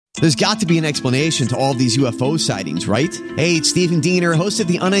There's got to be an explanation to all of these UFO sightings, right? Hey, it's Stephen Diener, host of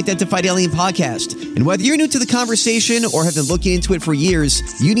the Unidentified Alien Podcast. And whether you're new to the conversation or have been looking into it for years,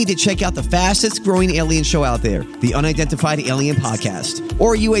 you need to check out the fastest growing alien show out there, the Unidentified Alien Podcast,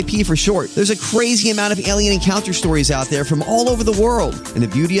 or UAP for short. There's a crazy amount of alien encounter stories out there from all over the world. And the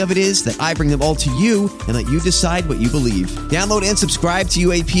beauty of it is that I bring them all to you and let you decide what you believe. Download and subscribe to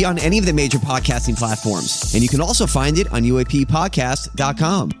UAP on any of the major podcasting platforms. And you can also find it on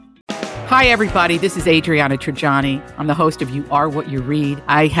UAPpodcast.com. Hi, everybody. This is Adriana Trajani. I'm the host of You Are What You Read.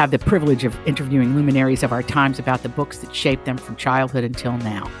 I have the privilege of interviewing luminaries of our times about the books that shaped them from childhood until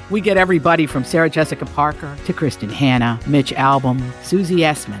now. We get everybody from Sarah Jessica Parker to Kristen Hanna, Mitch Albom, Susie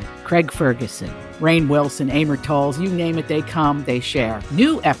Essman, Craig Ferguson, Rainn Wilson, Amor Tolls, you name it, they come, they share.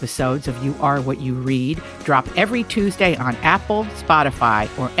 New episodes of You Are What You Read drop every Tuesday on Apple, Spotify,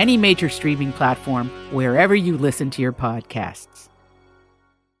 or any major streaming platform wherever you listen to your podcasts.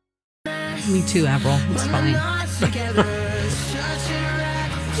 Me too, Avril. It's fine.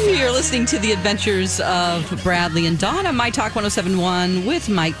 You're listening to The Adventures of Bradley and Dawn on My Talk 107.1 with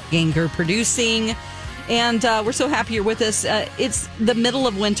Mike Ganger producing. And we're so happy you're with us. It's the middle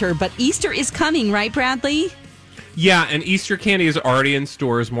of winter, but Easter is coming, right, Bradley? Yeah, and Easter candy is already in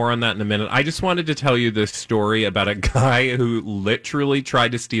stores. More on that in a minute. I just wanted to tell you this story about a guy who literally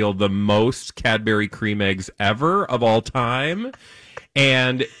tried to steal the most Cadbury cream eggs ever of all time.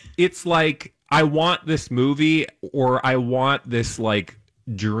 And it's like, I want this movie or I want this, like,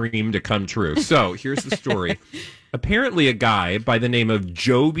 dream to come true. So here's the story. Apparently a guy by the name of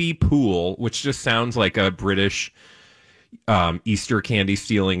Joby Poole, which just sounds like a British Easter candy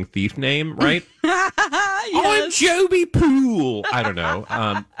stealing thief name, right? Yes. I'm Joby Poole. I don't know.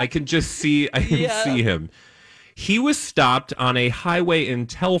 I can see him. He was stopped on a highway in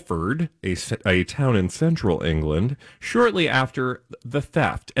Telford, a town in central England, shortly after the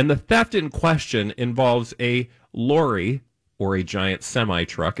theft. And the theft in question involves a lorry, or a giant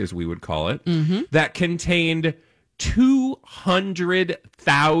semi-truck, as we would call it, that contained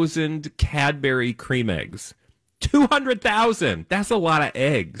 200,000 Cadbury cream eggs. 200,000. That's a lot of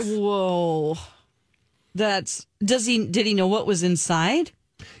eggs. Whoa. Did he know what was inside?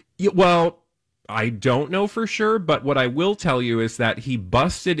 Yeah, well, I don't know for sure, but what I will tell you is that he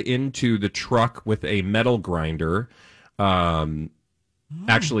busted into the truck with a metal grinder.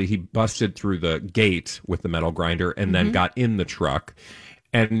 Actually, he busted through the gate with the metal grinder and then got in the truck.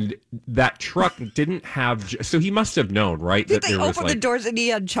 And that truck didn't have... So he must have known, right? Did they open the doors and he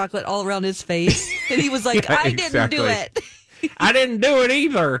had chocolate all around his face? And he was like, yeah, I didn't do it. I didn't do it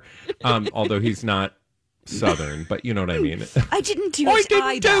either. Although he's not Southern, but you know what I mean. I didn't do it I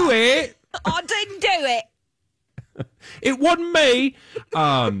didn't do it. I didn't do it. It wasn't me.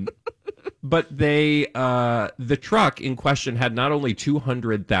 But the truck in question had not only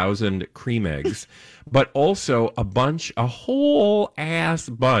 200,000 cream eggs, but also a whole ass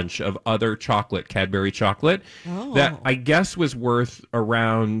bunch of other chocolate, Cadbury chocolate, that I guess was worth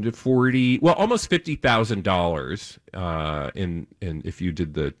around almost $50,000 in if you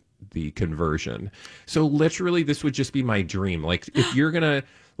did the conversion. So literally, this would just be my dream. Like, if you're gonna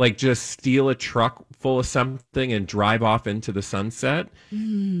just steal a truck full of something and drive off into the sunset,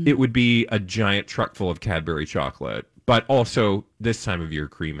 it would be a giant truck full of Cadbury chocolate, but also this time of year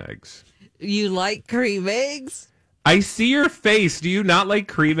cream eggs. You like cream eggs? I see your face. Do you not like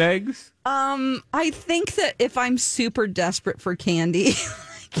cream eggs? I think that if I'm super desperate for candy,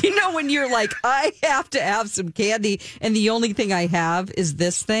 when you're like, I have to have some candy and the only thing I have is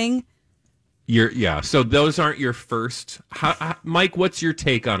this thing. So those aren't your first. Mike, what's your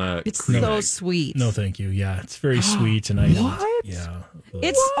take on a? It's so egg? Sweet. No, thank you. Yeah, it's very sweet and what? Yeah.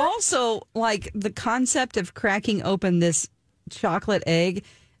 It's also like the concept of cracking open this chocolate egg.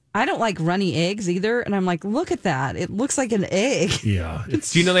 I don't like runny eggs either, and I'm like, look at that. It looks like an egg. Yeah. Do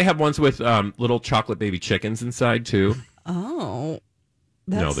you know they have ones with little chocolate baby chickens inside too? Oh.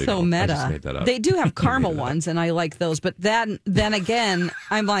 That's no, so don't. meta. I just made that up. They do have caramel ones, and I like those. But then again,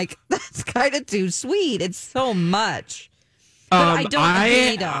 I'm like, that's kind of too sweet. It's so much. But I don't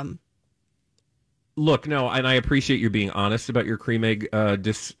hate them. Look, no, and I appreciate you being honest about your cream egg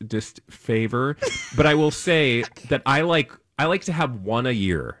disfavor. But I will say that I like to have one a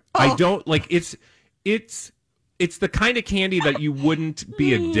year. I don't like it's the kind of candy that you wouldn't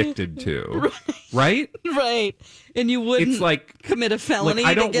be addicted to, right? Right. And you wouldn't commit a felony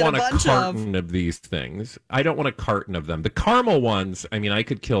I don't to get want a bunch carton of these things. I don't want a carton of them. The caramel ones, I mean, I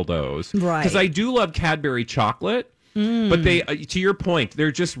could kill those. Right. Because I do love Cadbury chocolate. But they, to your point,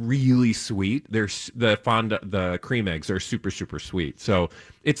 they're just really sweet. The cream eggs are super, super sweet. So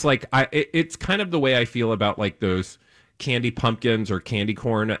it's like, it's kind of the way I feel about like those candy pumpkins or candy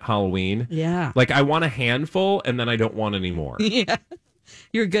corn at Halloween. Yeah. Like, I want a handful, and then I don't want any more. Yeah.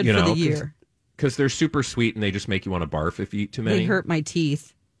 You're good for the year. Because they're super sweet, and they just make you want to barf if you eat too many. They hurt my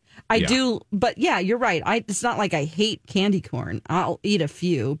teeth. I do, but yeah, you're right. It's not like I hate candy corn. I'll eat a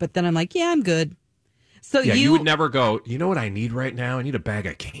few, but then I'm like, yeah, I'm good. So you would never go, you know what I need right now? I need a bag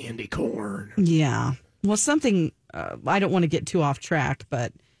of candy corn. Yeah. Well, something, I don't want to get too off track,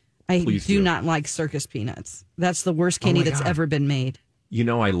 but I do not like circus peanuts. That's the worst candy that's ever been made. You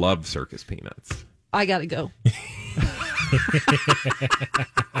know I love circus peanuts. I got to go.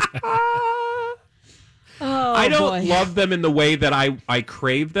 I don't love them in the way that I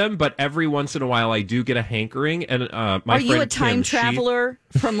crave them, but every once in a while I do get a hankering. And my friend you a time Kim, traveler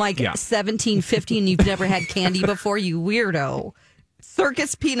from like 1750 and you've never had candy before? You weirdo.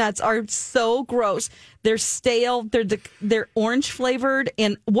 Circus peanuts are so gross. They're stale. They're orange flavored.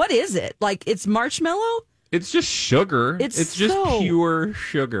 And what is it? Like, it's marshmallow? It's just sugar. It's just pure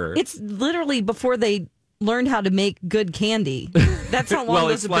sugar. It's literally before they learned how to make good candy. That's how long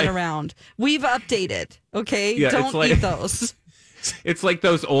those have been around. We've updated, okay? Yeah, don't eat those. It's like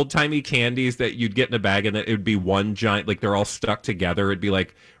those old-timey candies that you'd get in a bag and it would be one giant, like they're all stuck together. It'd be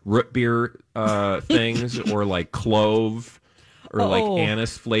like root beer things or like clove or like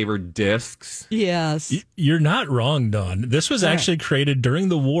anise-flavored discs. Yes. You're not wrong, Dawn. This was actually created during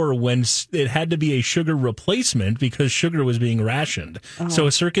the war when it had to be a sugar replacement because sugar was being rationed. So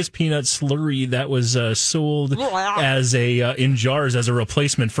a circus peanut slurry that was sold as in jars as a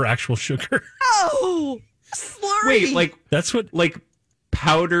replacement for actual sugar. Oh, slurry. Wait, like that's what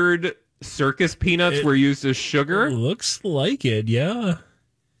powdered circus peanuts were used as sugar? Looks like it, yeah.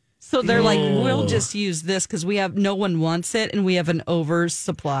 So they're like, we'll just use this because no one wants it and we have an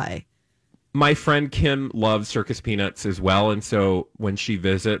oversupply. My friend Kim loves circus peanuts as well, and so when she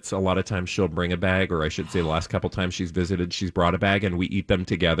visits, a lot of times she'll bring a bag, or I should say the last couple times she's visited, she's brought a bag, and we eat them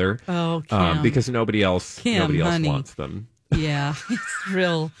together. Oh, Kim. Because nobody else wants them. Yeah, it's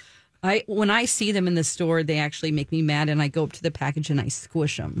real. When I see them in the store, they actually make me mad, and I go up to the package and I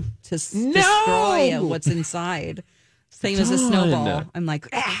squish them to destroy what's inside. Same as a snowball. I'm like,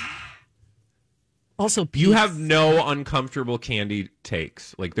 ah. Also, you have no uncomfortable candy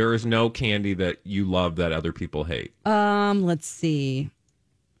takes. Like, there is no candy that you love that other people hate. Let's see.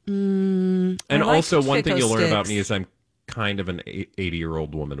 And also, one thing you'll learn about me is I'm kind of an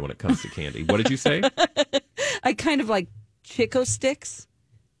 80-year-old woman when it comes to candy. What did you say? I kind of like Chico sticks.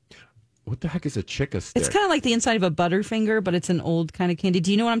 What the heck is a Chico stick? It's kind of like the inside of a Butterfinger, but it's an old kind of candy. Do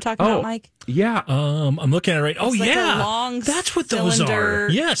you know what I'm talking about, Mike? Yeah. I'm looking at it right. It's like a long that's what those are.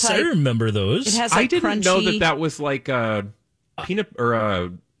 Yes, I remember those. It has I didn't know that was like a peanut or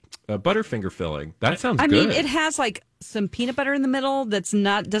a Butterfinger filling. That sounds good. I mean, it has like some peanut butter in the middle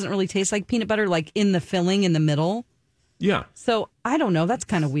doesn't really taste like peanut butter, like in the filling in the middle. Yeah. So I don't know. That's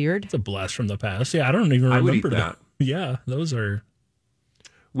kind of weird. It's a blast from the past. Yeah, I don't even remember I would eat that. Yeah, those are.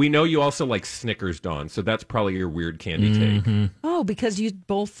 We know you also like Snickers, Dawn, so that's probably your weird candy take. Oh, because you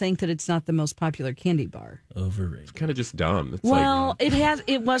both think that it's not the most popular candy bar. Overrated. It's kind of just dumb. It's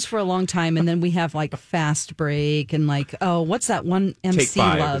it was for a long time, and then we have like Fast Break and like, what's that one MC Take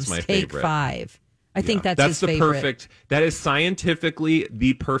Five loves? is my Take favorite. 5. I think that's his the favorite. perfect. That is scientifically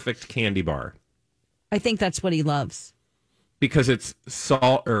the perfect candy bar. I think that's what he loves. Because it's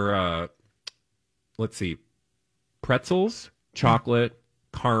salt or let's see, pretzels, chocolate,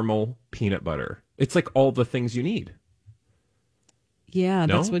 caramel, peanut butter. It's like all the things you need. Yeah,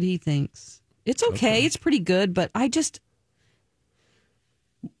 that's what he thinks. It's okay. It's pretty good, but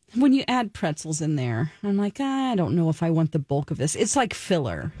when you add pretzels in there, I'm like, I don't know if I want the bulk of this. It's like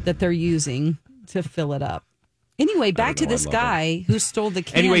filler that they're using to fill it up. Anyway, back to this guy who stole the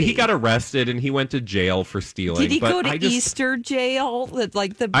candy. Anyway, he got arrested and he went to jail for stealing. Did he go to Easter jail?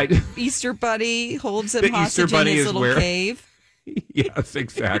 Like the Easter bunny holds him hostage in his little cave? Yes,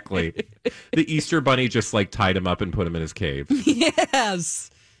 exactly. The Easter bunny just like tied him up and put him in his cave.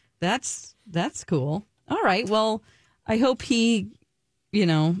 Yes. That's cool. All right. Well, I hope he,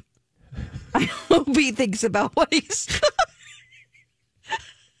 I hope he thinks about what he's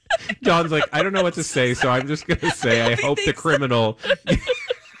Dawn's like, I don't know what to say, so I'm just going to say I hope the criminal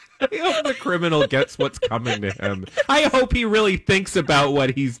gets what's coming to him. I hope he really thinks about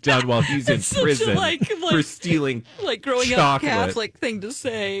what he's done while he's in prison for stealing like growing chocolate. up Catholic thing to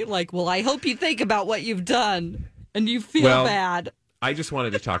say. Like, well, I hope you think about what you've done and you feel bad. I just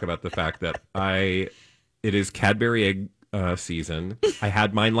wanted to talk about the fact that it is Cadbury egg season. I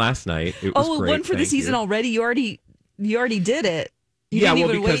had mine last night. It was great. One for the season already. You already did it. You didn't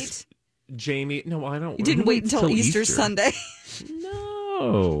even wait. Jamie, no, I don't. You didn't wait until Easter Sunday.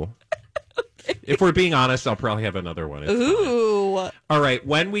 No. If we're being honest, I'll probably have another one. It's Ooh. fine. All right.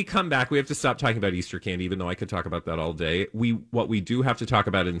 When we come back, we have to stop talking about Easter candy, even though I could talk about that all day. What we do have to talk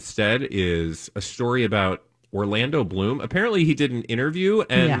about instead is a story about Orlando Bloom. Apparently, he did an interview,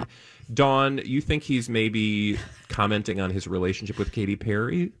 and Dawn, you think he's maybe commenting on his relationship with Katy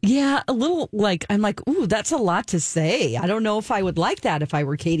Perry? Yeah, a little I'm like, ooh, that's a lot to say. I don't know if I would like that if I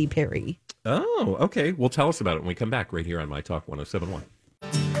were Katy Perry. Oh, okay. Well, tell us about it when we come back right here on My Talk 107.1.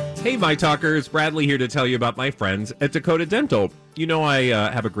 Hey, My Talkers. Bradley here to tell you about my friends at Dakota Dental. You know, I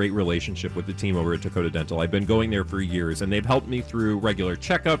have a great relationship with the team over at Dakota Dental. I've been going there for years, and they've helped me through regular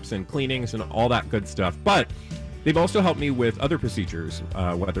checkups and cleanings and all that good stuff. But they've also helped me with other procedures,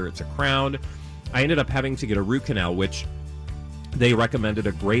 whether it's a crown. I ended up having to get a root canal, which they recommended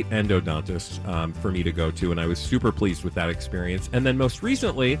a great endodontist for me to go to, and I was super pleased with that experience. And then most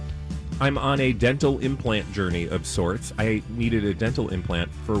recently, I'm on a dental implant journey of sorts. I needed a dental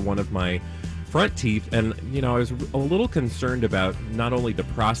implant for one of my front teeth, and I was a little concerned about not only the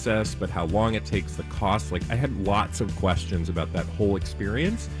process, but how long it takes, the cost. I had lots of questions about that whole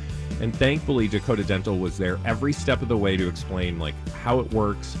experience. And thankfully, Dakota Dental was there every step of the way to explain how it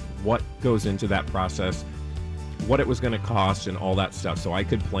works, what goes into that process, what it was going to cost, and all that stuff, so I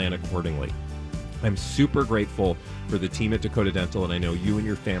could plan accordingly. I'm super grateful for the team at Dakota Dental, and I know you and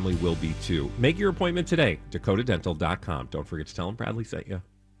your family will be too. Make your appointment today, dakotadental.com. Don't forget to tell them Bradley sent you.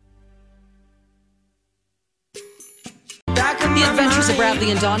 The Adventures of Bradley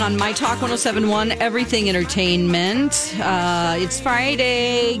and Dawn on My Talk 107.1, Everything Entertainment. It's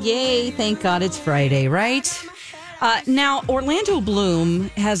Friday. Yay. Thank God it's Friday, right? Now, Orlando Bloom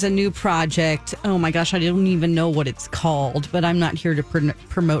has a new project. Oh my gosh, I don't even know what it's called, but I'm not here to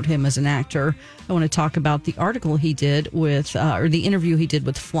promote him as an actor. I want to talk about the article he did with, or the interview he did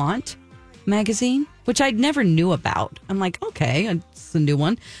with Flaunt magazine, which I never knew about. I'm like, okay, it's a new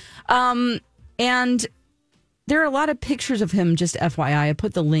one. And there are a lot of pictures of him, just FYI. I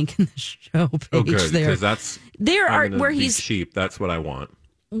put the link in the show page oh, good, there. Because where he's cheap. That's what I want.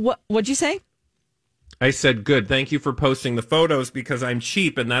 What'd you say? I said, good. Thank you for posting the photos because I'm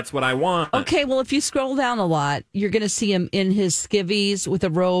cheap and that's what I want. Okay, well, if you scroll down a lot, you're going to see him in his skivvies with a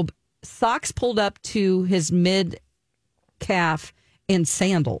robe, socks pulled up to his mid-calf, and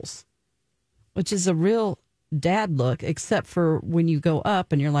sandals, which is a real dad look, except for when you go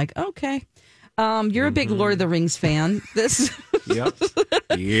up and you're like, okay. You're a big Lord of the Rings fan. Yep.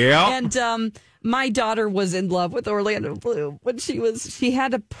 Yep. And my daughter was in love with Orlando Bloom when she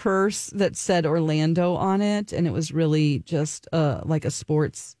had a purse that said Orlando on it, and it was really just like a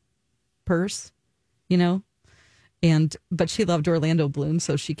sports purse, but she loved Orlando Bloom,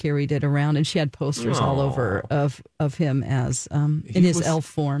 so she carried it around, and she had posters all over of him as in his elf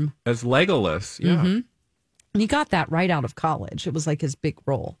form as Legolas. Yeah. Mm-hmm. And he got that right out of college. It was like his big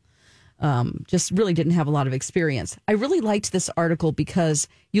role. Just really didn't have a lot of experience. I really liked this article because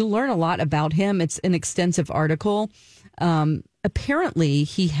you learn a lot about him. It's an extensive article. Apparently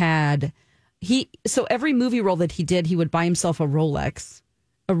so every movie role that he did, he would buy himself a Rolex,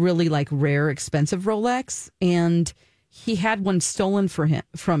 a really rare, expensive Rolex. And he had one stolen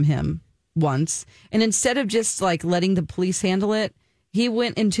from him once. And instead of just letting the police handle it, he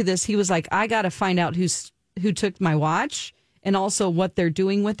went into this. He was like, I got to find out who took my watch, and also what they're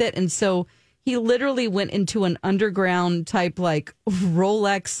doing with it. And so he literally went into an underground type,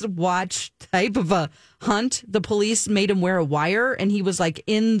 Rolex watch type of a hunt. The police made him wear a wire, and he was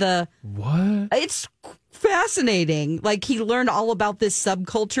in the... What? It's fascinating. He learned all about this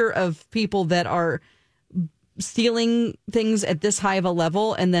subculture of people that are stealing things at this high of a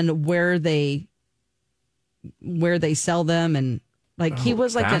level, and then where they sell them, and... he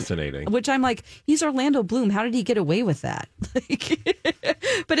was fascinating. Which I'm like, he's Orlando Bloom. How did he get away with that?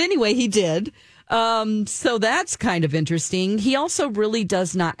 But anyway, he did. So that's kind of interesting. He also really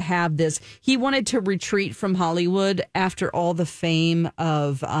does not have this. He wanted to retreat from Hollywood after all the fame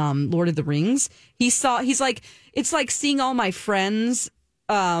of Lord of the Rings. He's like, it's like seeing all my friends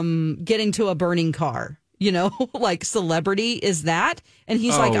get into a burning car. Celebrity is that. And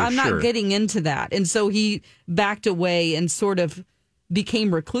he's I'm not getting into that. And so he backed away and sort of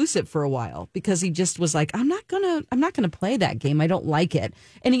became reclusive for a while because he just was like, I'm not gonna play that game. I don't like it.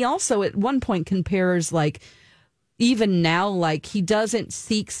 And he also at one point compares even now, he doesn't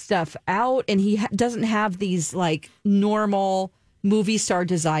seek stuff out, and he doesn't have these normal movie star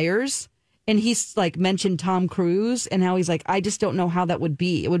desires. And he's mentioned Tom Cruise, and how he's I just don't know how that would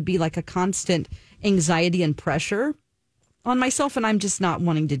be. It would be a constant anxiety and pressure. on myself, and I'm just not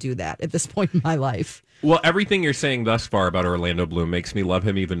wanting to do that at this point in my life. Well, everything you're saying thus far about Orlando Bloom makes me love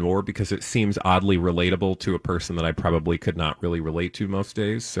him even more because it seems oddly relatable to a person that I probably could not really relate to most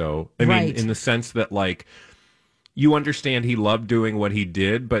days. So, I mean, in the sense that, like, you understand he loved doing what he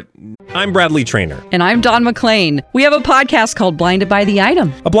did, but... I'm Bradley Trainer. And I'm Don McClain. We have a podcast called Blinded by the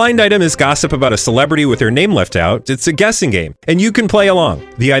Item. A blind item is gossip about a celebrity with their name left out. It's a guessing game, and you can play along.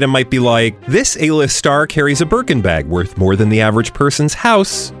 The item might be like, this A-list star carries a Birkin bag worth more than the average person's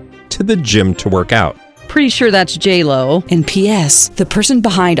house to the gym to work out. Pretty sure that's J-Lo. And P.S. the person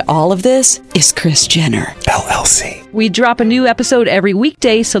behind all of this is Kris Jenner, LLC. We drop a new episode every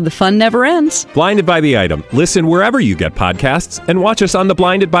weekday so the fun never ends. Blinded by the Item. Listen wherever you get podcasts and watch us on the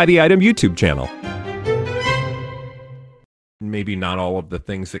Blinded by the Item YouTube channel. Maybe not all of the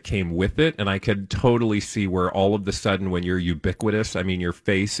things that came with it, and I could totally see where all of the sudden when you're ubiquitous, I mean, your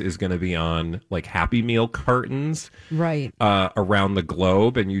face is going to be on like Happy Meal cartons around the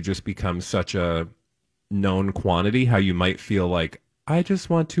globe, and you just become such a known quantity, how you might feel like, I just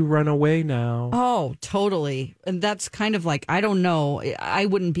want to run away now. Oh, totally. And that's kind of like, I don't know, I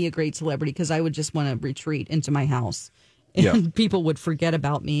wouldn't be a great celebrity because I would just want to retreat into my house and people would forget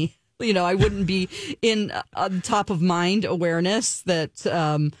about me. You know, I wouldn't be in top of mind awareness that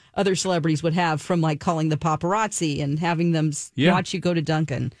other celebrities would have from like calling the paparazzi and having them watch you go to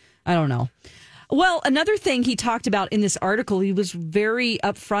Dunkin'. I don't know. Well, another thing he talked about in this article, he was very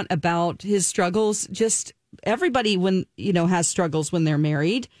upfront about his struggles. Just everybody has struggles when they're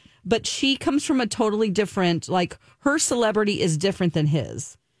married, but she comes from a totally different, like her celebrity is different than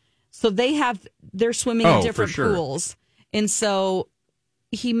his. So they're swimming in different pools. And so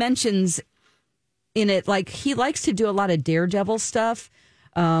he mentions in it, like he likes to do a lot of daredevil stuff.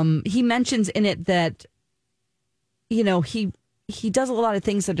 He mentions in it that, he does a lot of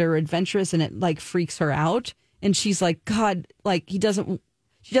things that are adventurous and it like freaks her out. And she's like, God, like she doesn't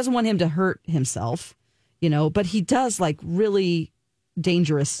want him to hurt himself, but he does like really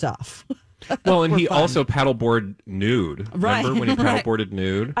dangerous stuff. Well, and he also paddleboard nude. Right. Remember when he paddleboarded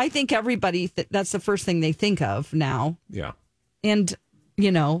nude? I think everybody, that's the first thing they think of now. Yeah. And,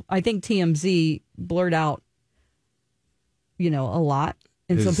 I think TMZ blurred out, a lot.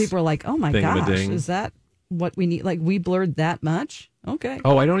 And some people are like, oh my gosh, is that what we need? Like, we blurred that much? Okay.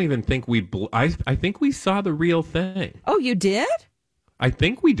 Oh, I don't even think we I think we saw the real thing. Oh, you did? I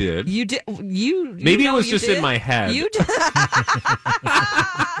think we did. You did? Maybe it was just in my head. You did?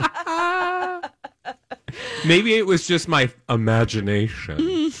 Maybe it was just my imagination.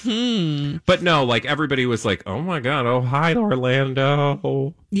 Mm-hmm. But no, like everybody was like, oh my God, oh hi,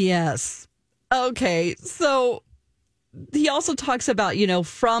 Orlando. Yes. Okay. So he also talks about,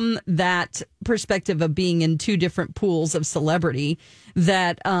 from that perspective of being in two different pools of celebrity,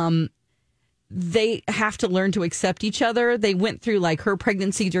 that they have to learn to accept each other. They went through like her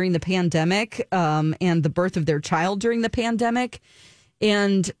pregnancy during the pandemic and the birth of their child during the pandemic.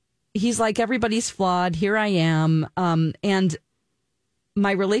 And he's like, everybody's flawed. Here I am. And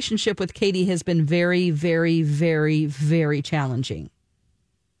my relationship with Katie has been very, very, very, very challenging.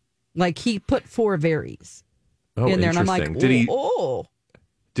 Like he put 4 varies in there. And I'm like,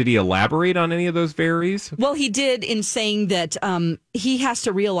 did he elaborate on any of those varies? Well, he did in saying that he has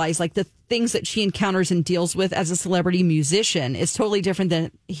to realize like the things that she encounters and deals with as a celebrity musician is totally different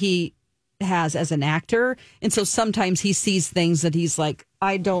than he has as an actor. And so sometimes he sees things that he's like,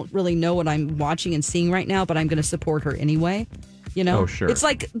 I don't really know what I'm watching and seeing right now, but I'm going to support her anyway. Oh, sure. It's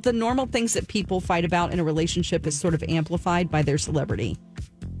like the normal things that people fight about in a relationship is sort of amplified by their celebrity.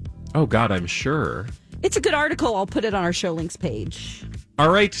 Oh, God, I'm sure. It's a good article. I'll put it on our show links page. All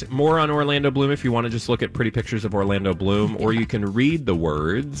right, more on Orlando Bloom if you want to just look at pretty pictures of Orlando Bloom, or you can read the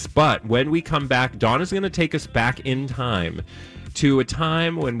words. But when we come back, Dawn is going to take us back in time to a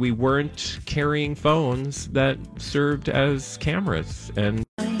time when we weren't carrying phones that served as cameras. And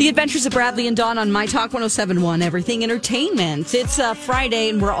The Adventures of Bradley and Dawn on My Talk 107.1, Everything Entertainment. It's Friday,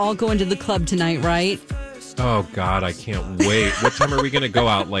 and we're all going to the club tonight, right? Oh, God, I can't wait. What time are we going to go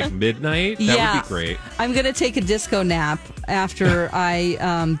out? Like midnight? That would be great. I'm going to take a disco nap after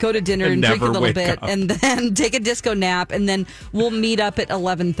I go to dinner and drink a little bit and then take a disco nap, and then we'll meet up at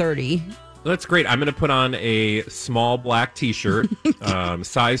 11:30. That's great. I'm going to put on a small black T-shirt,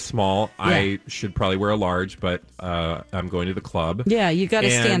 size small. Yeah. I should probably wear a large, but I'm going to the club. Yeah, you got to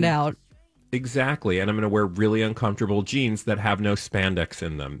stand out. Exactly. And I'm going to wear really uncomfortable jeans that have no spandex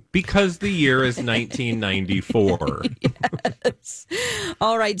in them because the year is 1994. Yes.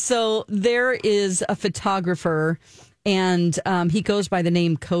 All right. So there is a photographer, and he goes by the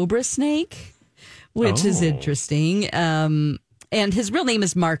name Cobra Snake, which is interesting. And his real name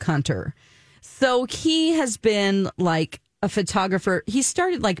is Mark Hunter. So he has been like a photographer. He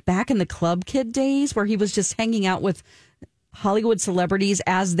started like back in the Club Kid days where he was just hanging out with Hollywood celebrities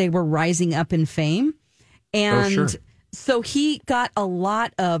as they were rising up in fame. And sure. So he got a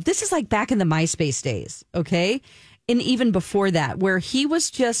lot of, this is like back in the MySpace days, okay? And even before that, where he was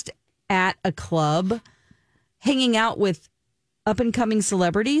just at a club hanging out with up and coming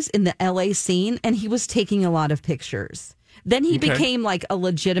celebrities in the LA scene, and he was taking a lot of pictures. Then he became like a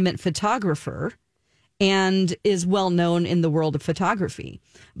legitimate photographer and is well known in the world of photography.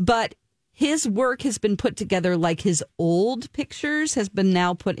 But his work has been put together, like his old pictures has been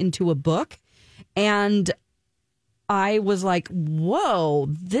now put into a book. And I was like, whoa,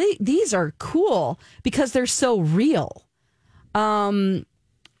 these are cool because they're so real.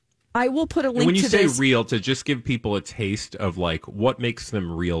 I will put a link to this. When you say real, to just give people a taste of like what makes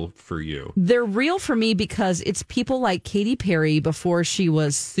them real for you. They're real for me because it's people like Katy Perry before she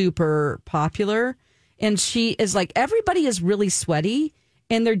was super popular. And she is like, everybody is really sweaty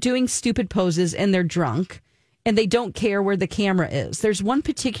and they're doing stupid poses and they're drunk and they don't care where the camera is. There's one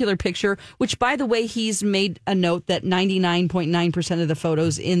particular picture, which, by the way, he's made a note that 99.9% of the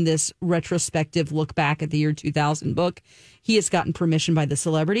photos in this retrospective look back at the year 2000 book, he has gotten permission by the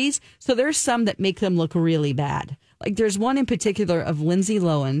celebrities. So there's some that make them look really bad. Like there's one in particular of Lindsay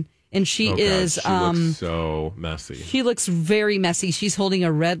Lohan, and she is... She looks so messy. She looks very messy. She's holding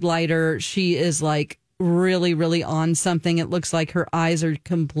a red lighter. She is like really, really on something. It looks like her eyes are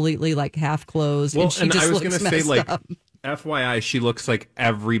completely like half closed. Well, and she just I was looks going to say, like, up. FYI, she looks like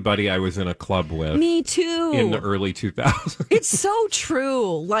everybody I was in a club with. Me too. In the early 2000s. It's so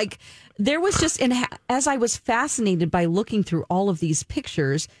true. Like, there was just, as I was fascinated by looking through all of these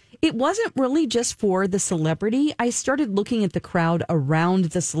pictures, it wasn't really just for the celebrity. I started looking at the crowd around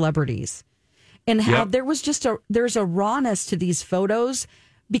the celebrities and how there was just there's a rawness to these photos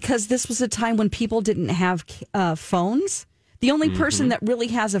because this was a time when people didn't have phones. The only person that really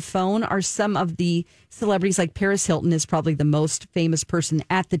has a phone are some of the celebrities, like Paris Hilton is probably the most famous person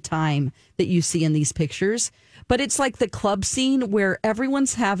at the time that you see in these pictures. But it's like the club scene where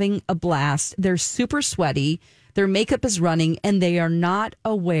everyone's having a blast. They're super sweaty. Their makeup is running and they are not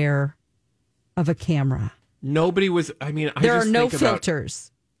aware of a camera. Nobody was, there are no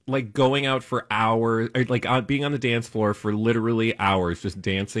filters. Like going out for hours, or like being on the dance floor for literally hours, just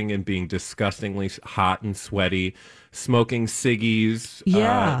dancing and being disgustingly hot and sweaty, smoking ciggies,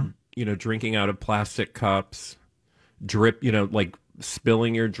 drinking out of plastic cups, like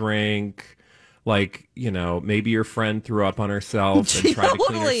spilling your drink, like, maybe your friend threw up on herself and tried to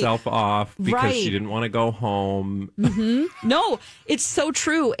clean herself off because she didn't want to go home. Mm-hmm. No, it's so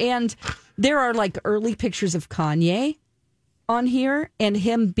true. And there are like early pictures of Kanye on here and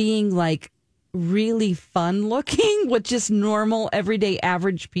him being like really fun looking with just normal everyday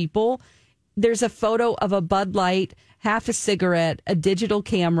average people. There's a photo of a Bud Light, half a cigarette, a digital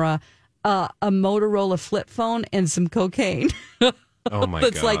camera, a Motorola flip phone, and some cocaine. Oh my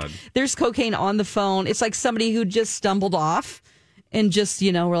It's God. like there's cocaine on the phone. It's like somebody who just stumbled off and just,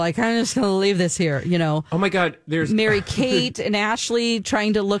 we're like, I'm just going to leave this here, Oh my God. There's Mary Kate and Ashley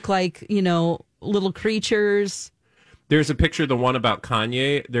trying to look like, little creatures. There's a picture, the one about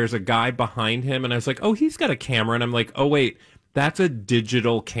Kanye. There's a guy behind him, and I was like, oh, he's got a camera. And I'm like, oh, wait, that's a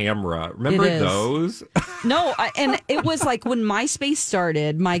digital camera. Remember those? No, and it was like when MySpace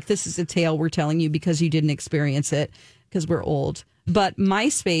started, Mike, this is a tale we're telling you because you didn't experience it because we're old. But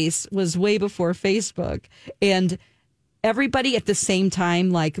MySpace was way before Facebook. And everybody at the same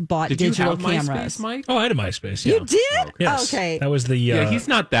time bought digital cameras. MySpace, Mike? Oh, I had a MySpace. Yeah. You did? Yes. Okay. That was the. Yeah, he's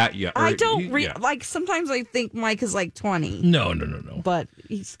not that young. I don't sometimes I think Mike is like 20. No. But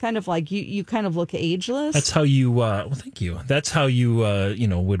he's kind of like you kind of look ageless. That's how you. Well, thank you. That's how you.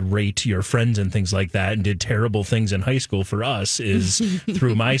 Would rate your friends and things like that, and did terrible things in high school. For us, is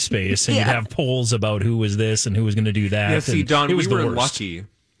through MySpace, and you'd have polls about who was this and who was going to do that. Yeah, see, Don, we were lucky.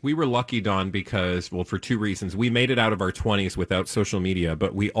 We were lucky, Don, because, well, for two reasons. We made it out of our 20s without social media,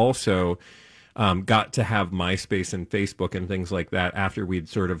 but we also got to have MySpace and Facebook and things like that after we'd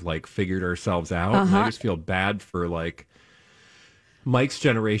sort of figured ourselves out. And I just feel bad for Mike's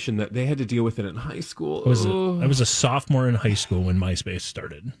generation that they had to deal with it in high school. I was a sophomore in high school when MySpace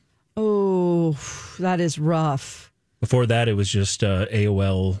started. Oh, that is rough. Before that, it was just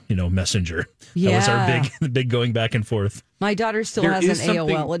AOL, Messenger. Yeah. That was our big going back and forth. My daughter still has an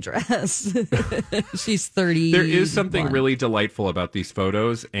AOL address. She's 30. There is something really delightful about these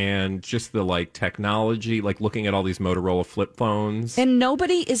photos and just the technology, looking at all these Motorola flip phones. And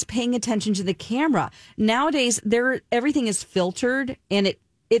nobody is paying attention to the camera. Nowadays, everything is filtered and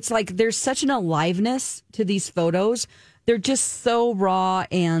it's like there's such an aliveness to these photos. They're just so raw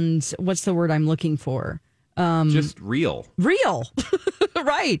and what's the word I'm looking for? just real.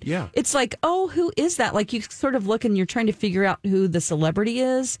 Right. Yeah. It's like, oh, who is that? Like, you sort of look and you're trying to figure out who the celebrity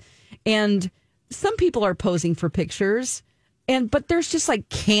is. And some people are posing for pictures. But there's just like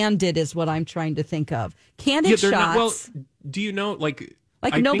candid is what I'm trying to think of. Candid shots. Well, do you know, like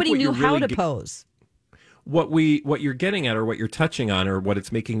nobody knew how to pose. What you're getting at, or what you're touching on, or what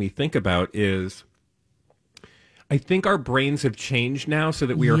it's making me think about is, I think our brains have changed now so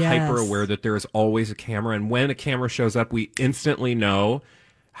that we are hyper aware that there is always a camera. And when a camera shows up, we instantly know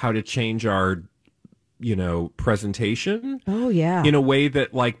how to change our, presentation. Oh, yeah. In a way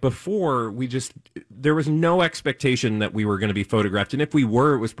that, like, before, there was no expectation that we were going to be photographed. And if we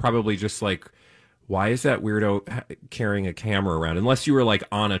were, it was probably just like, why is that weirdo carrying a camera around? Unless you were, like,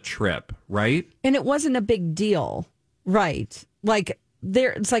 on a trip, right? And it wasn't a big deal, right? Like,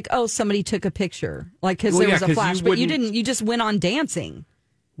 it's like, oh, somebody took a picture, like, because there was a flash, but you didn't. You just went on dancing.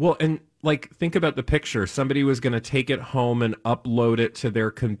 Well, and like, think about the picture. Somebody was going to take it home and upload it to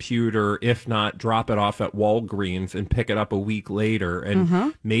their computer, if not drop it off at Walgreens and pick it up a week later.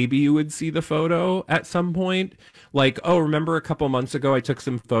 And maybe you would see the photo at some point. Like, oh, remember a couple months ago I took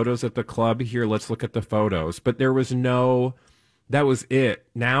some photos at the club? Here, let's look at the photos. But there was that was it.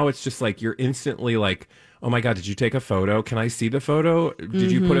 Now it's just like you're instantly like, oh my God, did you take a photo? Can I see the photo?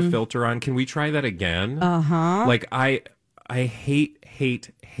 Did you put a filter on? Can we try that again? Like, I hate.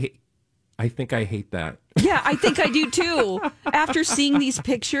 I think I hate that. Yeah, I think I do too. After seeing these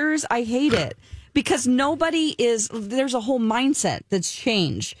pictures, I hate it. Because there's a whole mindset that's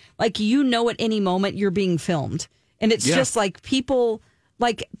changed. Like, at any moment you're being filmed. And it's just like people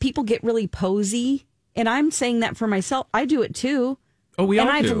get really posy. And I'm saying that for myself. I do it too. Oh, we all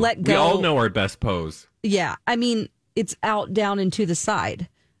do. I've let go. We all know our best pose. Yeah. I mean, it's out, down, and to the side.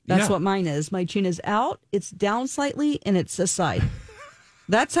 That's what mine is. My chin is out, it's down slightly, and it's aside.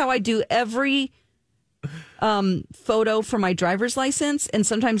 That's how I do every photo for my driver's license. And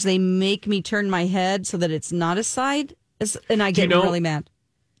sometimes they make me turn my head so that it's not aside. And I get really mad.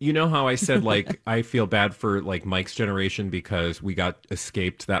 You know how I said, like, I feel bad for, like, Mike's generation because we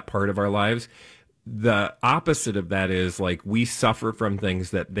escaped that part of our lives? The opposite of that is, like, we suffer from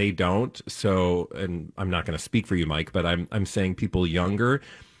things that they don't. So, and I'm not going to speak for you, Mike, but I'm saying people younger,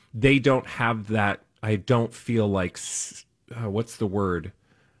 they don't have that. I don't feel like, what's the word?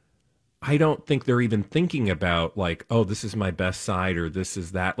 I don't think they're even thinking about, like, oh, this is my best side or this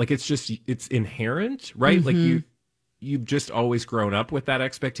is that. Like, it's inherent, right? Like, you've just always grown up with that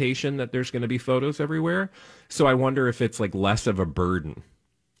expectation that there's going to be photos everywhere. So I wonder if it's, like, less of a burden.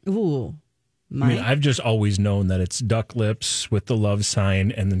 Ooh. Mike? I mean, I've just always known that it's duck lips with the love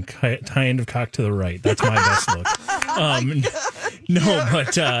sign and then kind of cock to the right. That's my best look. No,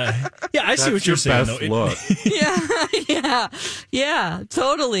 but I see what you're saying. Best look. Yeah,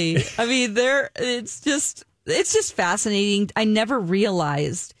 totally. I mean, it's just fascinating. I never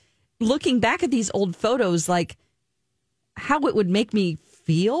realized, looking back at these old photos, like, how it would make me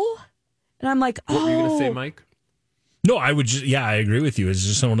feel. And I'm like, what were you going to say, Mike? No, I would just, I agree with you. It's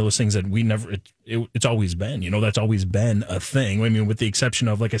just one of those things that we never, it's always been, that's always been a thing. I mean, with the exception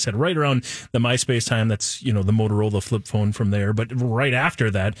of, like I said, right around the MySpace time, that's, the Motorola flip phone from there. But right after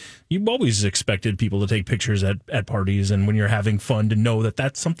that, you've always expected people to take pictures at parties. And when you're having fun, to know that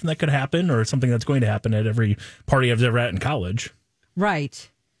that's something that could happen or something that's going to happen at every party I was ever at in college. Right.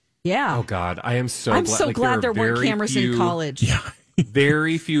 Yeah. Oh, God. I'm so glad there weren't cameras in college. Yeah.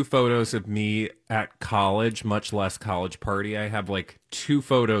 Very few photos of me at college, much less college party. I have like 2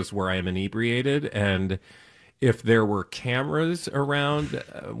 photos where I am inebriated, and if there were cameras around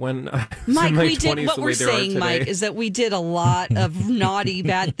when I was Mike, in my we 20s, did what we're saying, Mike, is that we did a lot of naughty,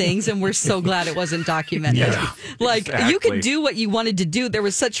 bad things, and we're so glad it wasn't documented. Yeah, like, exactly. You could do what you wanted to do. There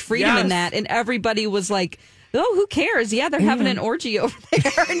was such freedom in that, and everybody was like, oh, who cares? Yeah, they're having an orgy over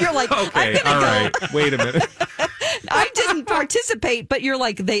there. And you're like, okay, I'm going to go. Right. Wait a minute. I didn't participate, but you're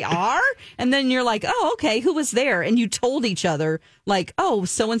like, they are? And then you're like, oh, okay, who was there? And you told each other, like, oh,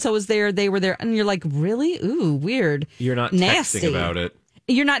 so-and-so was there, they were there. And you're like, really? Ooh, weird. You're not nasty. Texting about it.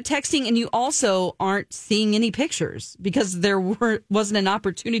 You're not texting, and you also aren't seeing any pictures because there wasn't an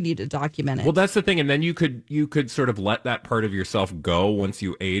opportunity to document it. Well, that's the thing. And then you could sort of let that part of yourself go once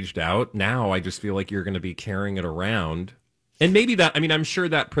you aged out. Now I just feel like you're going to be carrying it around. And maybe that, I mean, I'm sure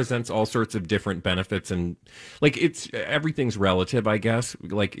that presents all sorts of different benefits, and like everything's relative, I guess.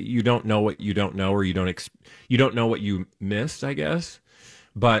 Like, you don't know what you don't know, or you don't know what you missed, I guess.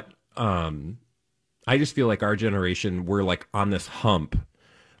 But I just feel like our generation, we're like on this hump.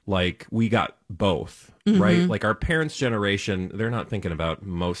 Like, we got both, right? Like, our parents' generation, they're not thinking about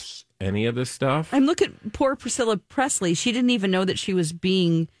any of this stuff. And look at poor Priscilla Presley. She didn't even know that she was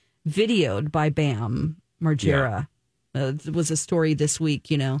being videoed by BAM Margera. It was a story this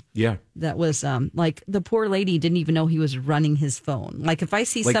week, Yeah. that was like the poor lady didn't even know he was running his phone. Like if I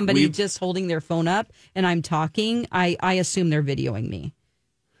see somebody just holding their phone up and I'm talking, I assume they're videoing me.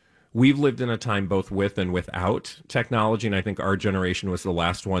 We've lived in a time both with and without technology, and I think our generation was the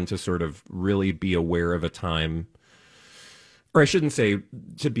last one to sort of really be aware of a time, or I shouldn't say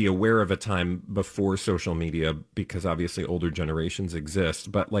to be aware of a time before social media, because obviously older generations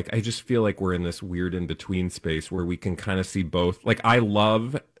exist. But like, I just feel like we're in this weird in-between space where we can kind of see both. Like, I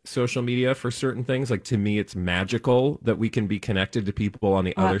love social media for certain things. Like, to me, it's magical that we can be connected to people on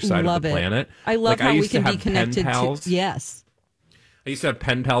the other side of the planet. I love how we can be connected to. Yes. I used to have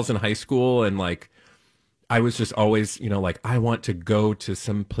pen pals in high school, and like, I was just always, like, I want to go to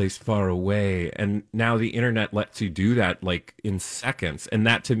some place far away. And now the internet lets you do that like in seconds. And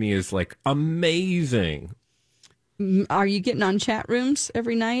that to me is like amazing. Are you getting on chat rooms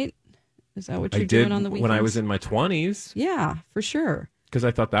every night? Is that what you're doing on the weekends? When I was in my 20s. Yeah, for sure. Because I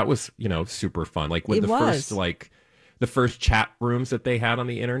thought that was, super fun. Like with the first chat rooms that they had on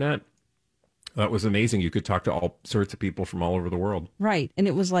the internet. That was amazing. You could talk to all sorts of people from all over the world. Right. And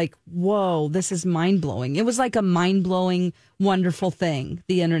it was like, whoa, this is mind-blowing. It was like a mind-blowing, wonderful thing,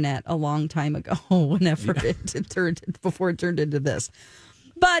 the internet, a long time ago, before it turned into this.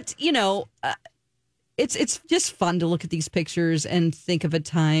 But, it's just fun to look at these pictures and think of a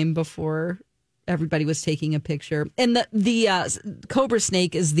time before everybody was taking a picture. And the Cobra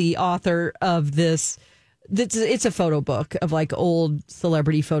Snake is the author of this. It's a photo book of like old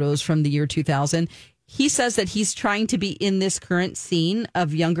celebrity photos from the year 2000. He says that he's trying to be in this current scene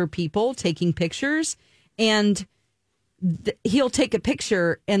of younger people taking pictures, and he'll take a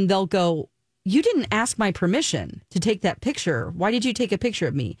picture and they'll go, "You didn't ask my permission to take that picture. Why did you take a picture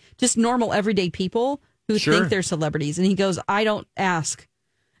of me?" Just normal everyday people who think they're celebrities. And he goes, "I don't ask."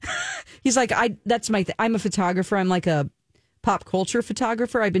 He's like, that's my thing. I'm a photographer. I'm like a pop culture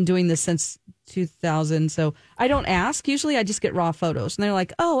photographer. I've been doing this since 2000. So I don't ask. Usually I just get raw photos. And they're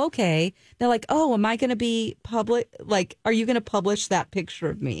like, "Oh, okay." They're like, "Oh, am I going to be public? Like, are you going to publish that picture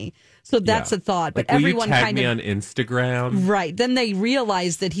of me?" So that's a thought. But like, everyone will you tag kind me of on Instagram. Right. Then they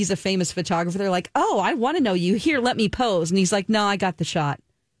realize that he's a famous photographer. They're like, "Oh, I want to know you. Here, let me pose." And he's like, "No, I got the shot."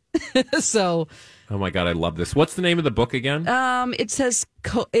 So, oh my God, I love this. What's the name of the book again? It says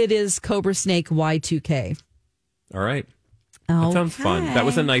it is Cobra Snake Y2K. All right. That sounds fun. That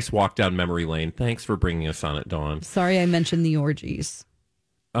was a nice walk down memory lane. Thanks for bringing us on it, Dawn. Sorry I mentioned the orgies.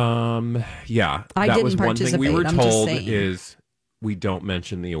 Yeah. I that didn't was one thing we were I'm told is we don't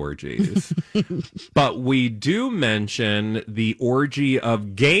mention the orgies. But we do mention the orgy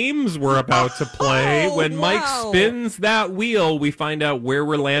of games we're about to play. When Mike spins that wheel, we find out where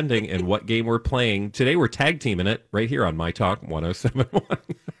we're landing and what game we're playing. Today we're tag teaming it right here on My Talk 107.1.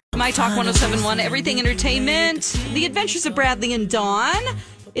 My Talk 107.1, Everything Entertainment, The Adventures of Bradley and Dawn.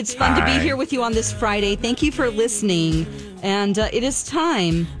 It's fun to be here with you on this Friday. Thank you for listening. And it is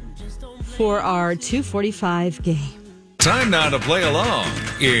time for our 2:45 game. Time now to play along.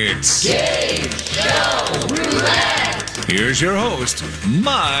 It's Game Show Roulette. Here's your host,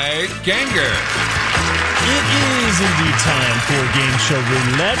 Mike Ganger. It is indeed time for Game Show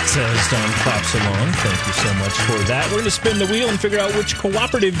Roulette as Don claps along. Thank you so much for that. We're going to spin the wheel and figure out which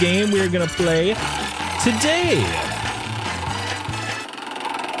cooperative game we're going to play today.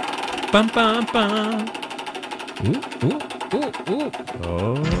 Bum, bum, bum.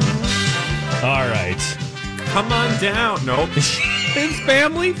 Oh. All right. Come on down. Nope. It's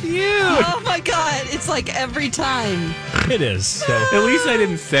Family Feud. Oh, my God. It's like every time. It is. So. At least I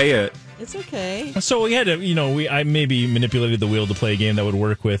didn't say it. It's okay. So we had to, I maybe manipulated the wheel to play a game that would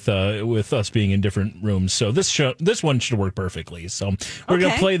work with us being in different rooms. So this one should work perfectly. So we're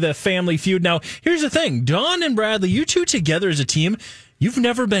going to play the Family Feud. Now, here's the thing. Dawn and Bradley, you two together as a team, you've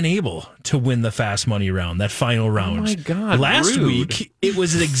never been able to win the Fast Money round, that final round. Oh, my God. Last rude. week, it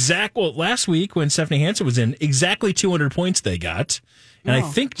was last week when Stephanie Hansen was in, exactly 200 points they got. And I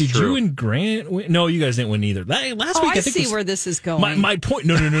think, did you and Grant win? No, you guys didn't win either. Last week, I think see where this is going. My point.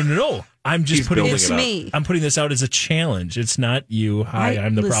 No. I'm just putting this. It's me. I'm putting this out as a challenge. It's not you. Hi,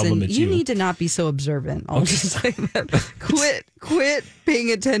 I'm the problem. It's you. You need to not be so observant. I'll just say that. Quit paying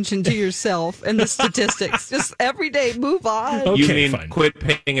attention to yourself and the statistics. Just every day, move on. Okay, you mean fine. Quit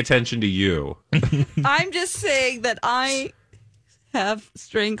paying attention to you? I'm just saying that I have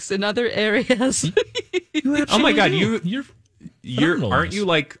strengths in other areas. Oh my God, you're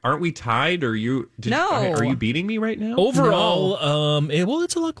Aren't we tied? Or are you beating me right now? Overall,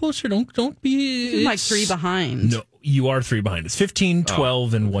 it's a lot closer. Don't be. I'm like 3 behind. No, you are 3 behind. It's 15,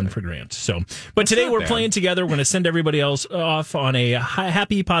 12, and 1 for Grant. So, but today we're playing together. We're going to send everybody else off on a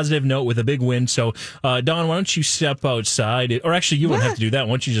happy, positive note with a big win. So, Dawn, why don't you step outside? Or actually, you wouldn't have to do that.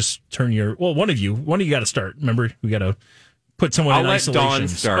 Why don't you just turn one of you got to start. Remember, we got to put someone in isolation. I'll let Dawn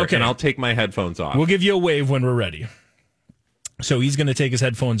start, and I'll take my headphones off. We'll give you a wave when we're ready. So he's going to take his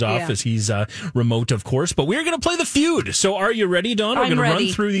headphones off as he's remote, of course. But we're going to play the feud. So are you ready, Dawn? We're going to run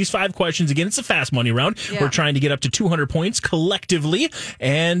through these 5 questions again. It's a fast money round. Yeah. We're trying to get up to 200 points collectively.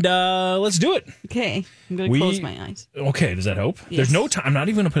 And let's do it. Okay. I'm going to close my eyes. Okay. Does that help? Yes. There's no time. I'm not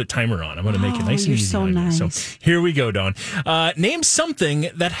even going to put a timer on. I'm going to make it nice and easy. So nice. So here we go, Dawn. Name something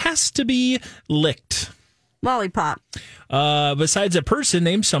that has to be licked. Lollipop. Besides a person,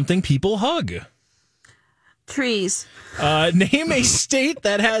 name something people hug. Trees. Name a state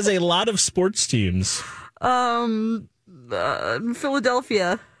that has a lot of sports teams. Philadelphia.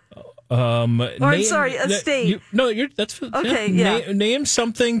 A state. That's okay. Yeah. Name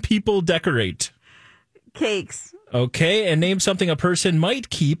something people decorate. Cakes. Okay, and name something a person might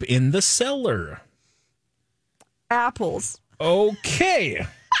keep in the cellar. Apples. Okay.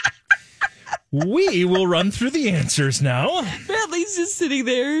 We will run through the answers now. Bradley's just sitting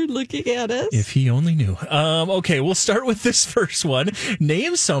there looking at us. If he only knew. Okay, we'll start with this first one.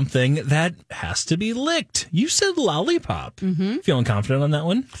 Name something that has to be licked. You said lollipop. Mm-hmm. Feeling confident on that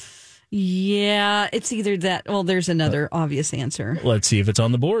one? Yeah, it's either that. Well, there's another obvious answer. Let's see if it's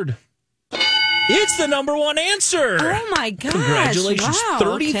on the board. It's the number 1 answer. Oh, my gosh. Congratulations. Wow,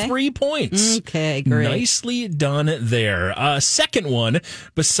 33 points. Okay, great. Nicely done there. Second one,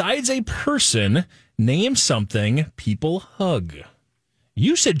 besides a person, name something people hug.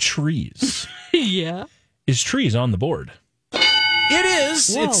 You said trees. Yeah. Is trees on the board? It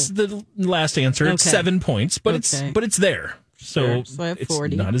is. Whoa. It's the last answer. It's 7 points, but it's there. So I have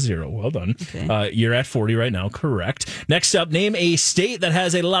 40. It's not a 0. Well done. Okay. You're at 40 right now. Correct. Next up, name a state that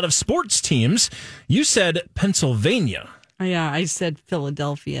has a lot of sports teams. You said Pennsylvania. Yeah, I said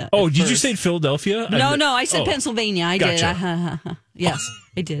Philadelphia. Oh, did you say Philadelphia? No, I said Pennsylvania. I did. Yes,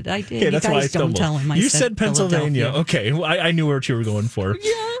 I did. Okay, that's why I stumbled. Don't tell him you said Pennsylvania. Okay, well, I knew what you were going for.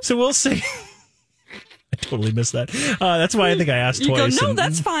 Yeah. So we'll see. I totally missed that. That's why I think I asked twice. Go, no,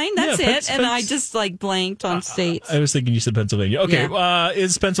 that's fine. That's it. And I just blanked on states. I was thinking you said Pennsylvania. Okay,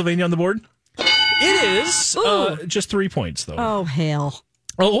 is Pennsylvania on the board? It is. Just 3 points, though. Oh, hell.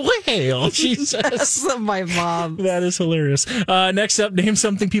 Oh, hail. Jesus. That's my mom. That is hilarious. Next up, name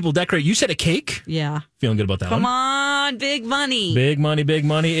something people decorate. You said a cake? Yeah. Feeling good about that Come one? on, big money. Big money, big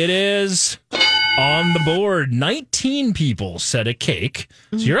money. It is on the board. 19 people said a cake.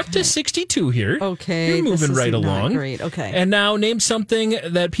 So you're up to 62 here. Okay. You're moving right along. Great. Okay. And now name something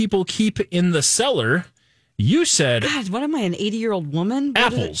that people keep in the cellar. You said... God, what am I, an 80-year-old woman?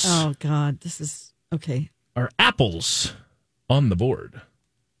 Apples. Oh, God. This is... Okay. Are apples on the board?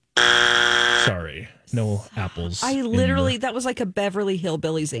 Sorry. No apples. I literally... That was like a Beverly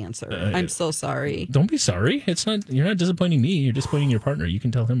Hillbillies answer. I'm so sorry. Don't be sorry. It's not. You're not disappointing me. You're disappointing your partner. You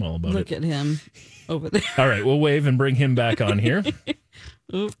can tell him all about it. Look at him over there. All right. We'll wave and bring him back on here.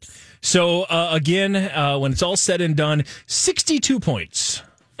 Oops. So, again, when it's all said and done, 62 points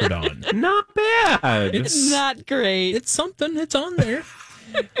for Dawn. Not bad. It's not great. It's something. It's on there.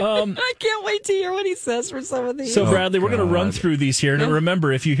 I can't wait to hear what he says for some of these. So, Bradley, we're going to run through these here. And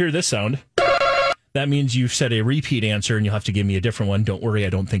remember, if you hear this sound, that means you've said a repeat answer and you'll have to give me a different one. Don't worry, I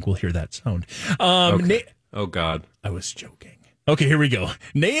don't think we'll hear that sound. Okay. Oh, God. I was joking. Okay, here we go.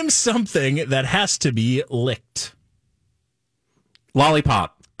 Name something that has to be licked.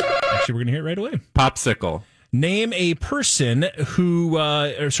 Lollipop. Actually, we're going to hear it right away. Popsicle. Name a person who,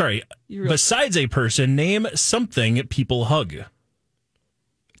 besides a person, name something people hug.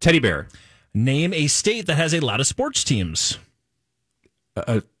 Teddy bear. Name a state that has a lot of sports teams.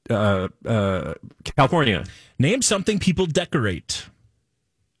 California. Name something people decorate.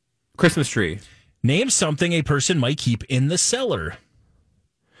 Christmas tree. Name something a person might keep in the cellar.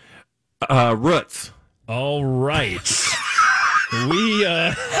 Roots. All right. Oh my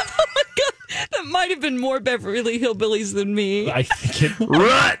God. That might have been more Beverly Hillbillies than me. I think it was.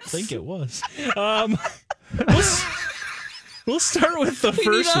 Roots. I think it was. We'll start with the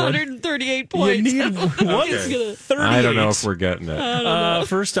first one. 138 points. You need 138. I don't know if we're getting it.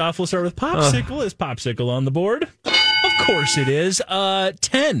 First off, we'll start with popsicle. Is popsicle on the board? Of course it is.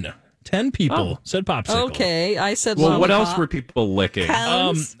 10 people said popsicle. Okay, I said well, lollipop. what else were people licking?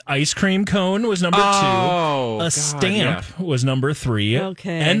 Ice cream cone was number 2. A stamp was number 3.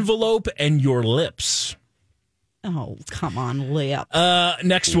 Okay. Envelope and your lips. Oh, come on, lip.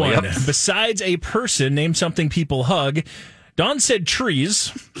 Next one. Besides a person, name something people hug. Dawn said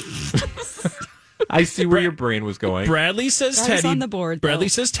trees. I see where your brain was going. Bradley says That teddy. was on the board, Bradley though.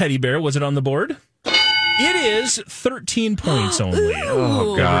 says teddy bear. Was it on the board? It is 13 points only.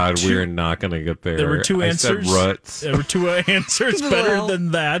 Oh, God, we're not going to get there. There were two answers. I said roots. There were two answers better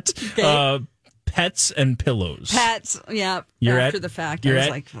than that. Okay. Pets and pillows. Pets, yeah. You're after at the fact, You're I was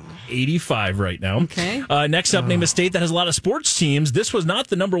at like, 85 right now. Okay. Next up, name a state that has a lot of sports teams. This was not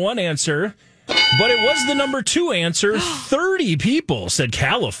the number one answer, but it was the number two answer. 30 people said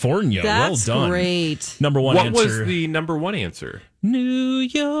California. that's well done. great. Number one What answer. was the number one answer? New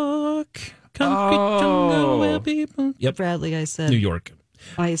York. Concrete jungle where people. Yep. Bradley, I said. New York.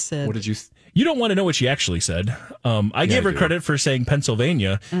 I said. What did you... You don't want to know what she actually said. I gave her I do. credit for saying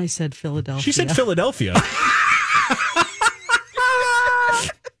Pennsylvania. I said Philadelphia. She said Philadelphia.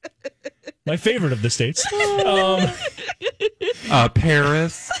 My favorite of the states.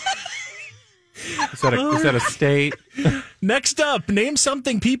 Paris. Is that a state? Next up, name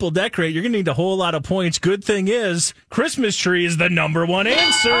something people decorate. You're going to need a whole lot of points. Good thing is, Christmas tree is the number one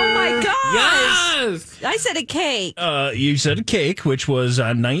answer. Oh, my God. Yes! I said a cake. You said a cake, which was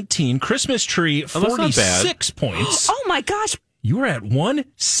 19. Christmas tree, that's not bad. 46 points. Oh, my gosh. You were at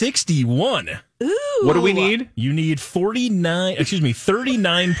 161. Ooh. What do we need? You need 39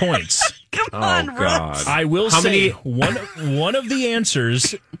 points. Come Oh, on, God. Roots. I will How say many- one of the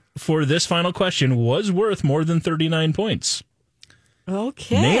answers for this final question was worth more than 39 points.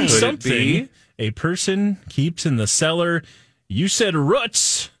 Okay. Name Could it something be? a person keeps in the cellar. You said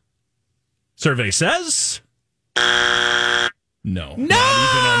roots. Survey says no.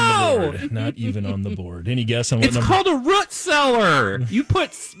 Not even on the board. Any guess on what It's number? called a root cellar. You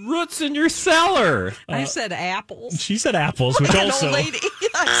put roots in your cellar. I said apples. She said apples, which An also old lady.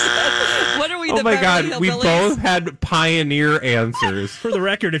 I said, what are we? Oh the my Beverly God, we Hillbillies? both had pioneer answers. for the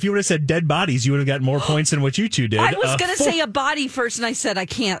record, if you would have said dead bodies, you would have gotten more points than what you two did. I was going to four- say a body first, and I said I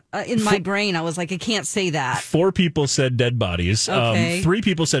can't. In my brain, I was like, I can't say that. 4 people said dead bodies. Okay. 3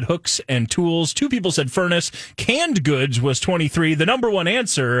 people said hooks and tools. 2 people said furnace. Canned goods was 23. The number one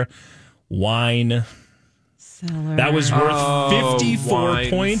answer, wine. Cellar. That was worth 54 wine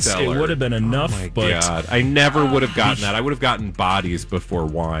points. cellar. It would have been enough, Oh my but God, I never would have gotten that. I would have gotten bodies before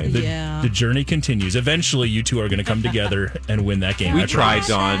wine. Yeah. the journey continues. Eventually, you two are going to come together and win that game. We I tried,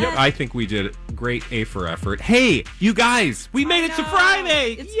 promise. Dawn. I think we did great A for effort. Hey, you guys, we made it to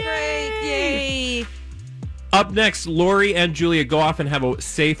Friday. It's great. Yay. Up next, Lori and Julia go off and have a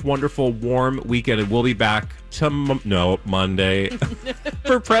safe, wonderful, warm weekend, and we'll be back Monday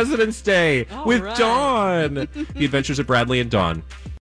for President's Day with right. Dawn. The Adventures of Bradley and Dawn.